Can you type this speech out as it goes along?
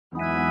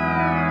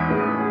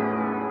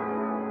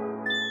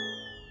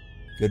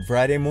Good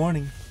Friday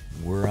morning.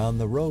 We're on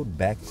the road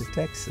back to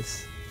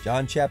Texas.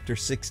 John chapter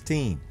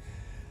 16.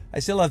 I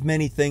still have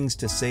many things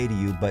to say to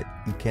you, but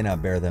you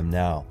cannot bear them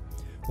now.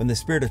 When the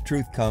Spirit of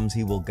truth comes,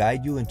 he will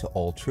guide you into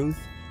all truth,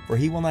 for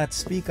he will not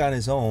speak on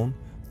his own,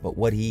 but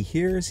what he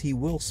hears he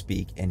will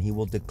speak, and he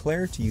will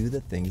declare to you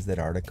the things that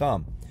are to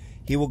come.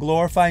 He will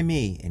glorify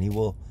me, and he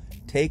will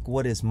take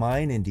what is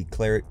mine and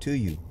declare it to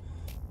you.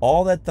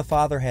 All that the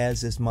Father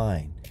has is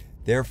mine.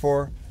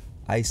 Therefore,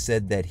 I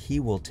said that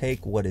he will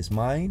take what is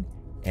mine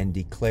and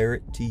declare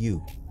it to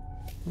you.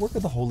 The work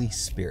of the Holy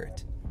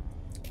Spirit.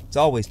 It's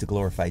always to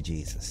glorify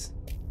Jesus.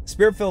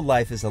 Spirit-filled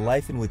life is a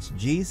life in which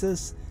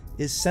Jesus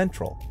is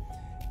central,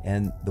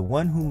 and the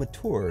one who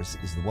matures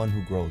is the one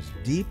who grows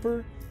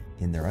deeper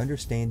in their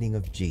understanding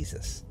of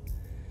Jesus.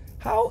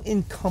 How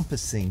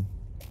encompassing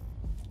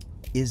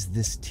is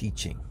this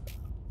teaching?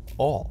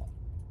 All.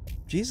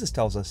 Jesus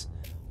tells us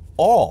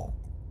all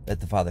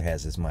that the Father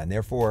has is mine.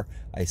 Therefore,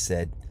 I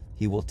said,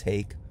 he will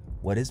take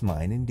what is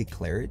mine and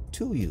declare it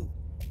to you.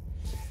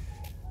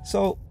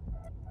 So,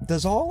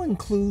 does all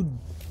include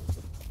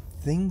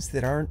things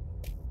that aren't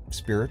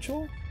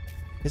spiritual?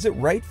 Is it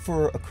right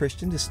for a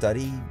Christian to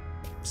study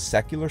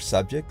secular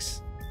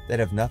subjects that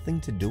have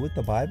nothing to do with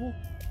the Bible?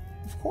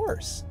 Of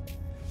course.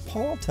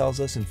 Paul tells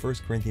us in 1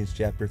 Corinthians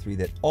chapter 3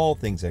 that all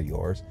things are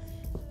yours,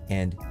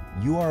 and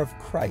you are of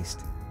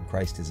Christ, and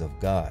Christ is of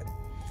God.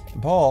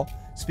 And Paul,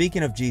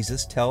 speaking of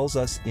Jesus, tells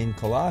us in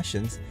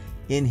Colossians,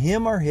 in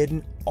him are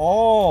hidden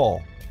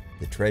all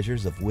the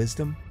treasures of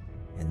wisdom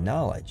and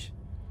knowledge.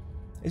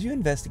 As you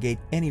investigate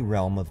any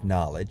realm of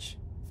knowledge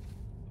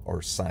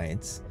or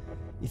science,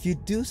 if you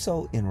do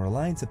so in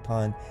reliance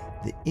upon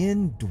the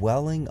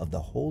indwelling of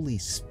the Holy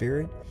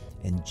Spirit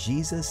and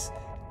Jesus'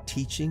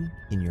 teaching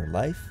in your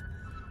life,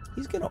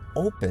 he's going to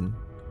open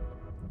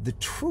the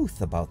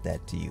truth about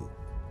that to you.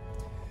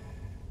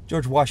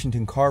 George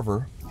Washington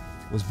Carver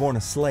was born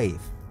a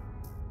slave.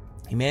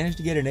 He managed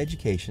to get an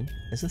education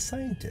as a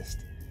scientist.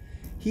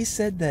 He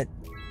said that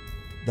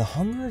the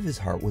hunger of his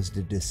heart was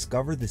to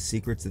discover the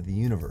secrets of the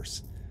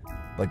universe.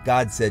 But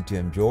God said to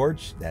him,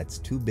 George, that's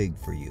too big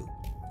for you.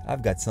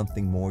 I've got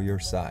something more your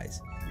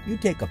size. You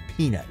take a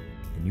peanut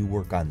and you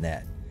work on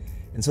that.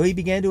 And so he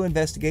began to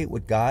investigate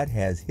what God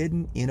has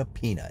hidden in a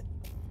peanut.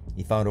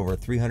 He found over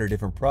 300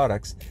 different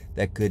products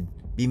that could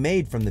be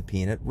made from the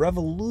peanut,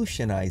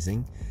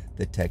 revolutionizing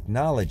the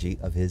technology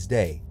of his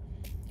day.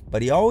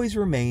 But he always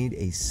remained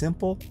a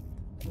simple,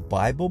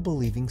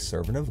 Bible-believing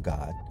servant of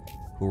God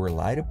who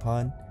relied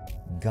upon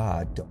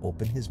God to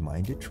open his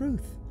mind to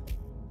truth.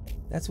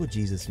 That's what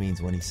Jesus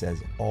means when he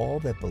says,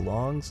 all that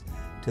belongs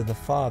to the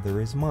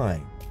Father is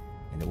mine,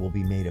 and it will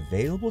be made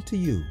available to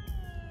you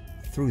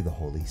through the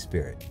Holy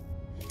Spirit.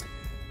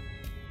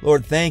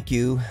 Lord, thank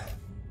you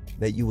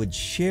that you would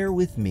share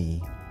with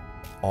me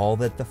all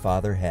that the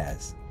Father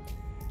has.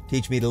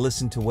 Teach me to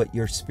listen to what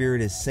your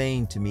Spirit is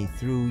saying to me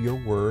through your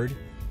word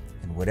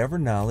and whatever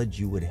knowledge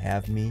you would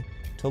have me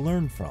to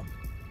learn from.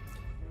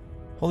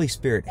 Holy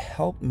Spirit,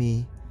 help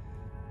me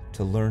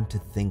to learn to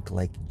think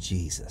like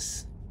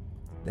Jesus,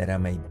 that I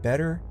may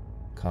better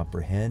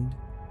comprehend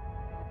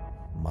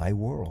my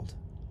world.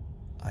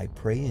 I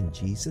pray in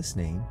Jesus'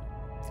 name,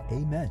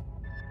 amen.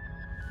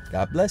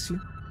 God bless you.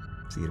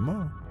 See you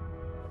tomorrow.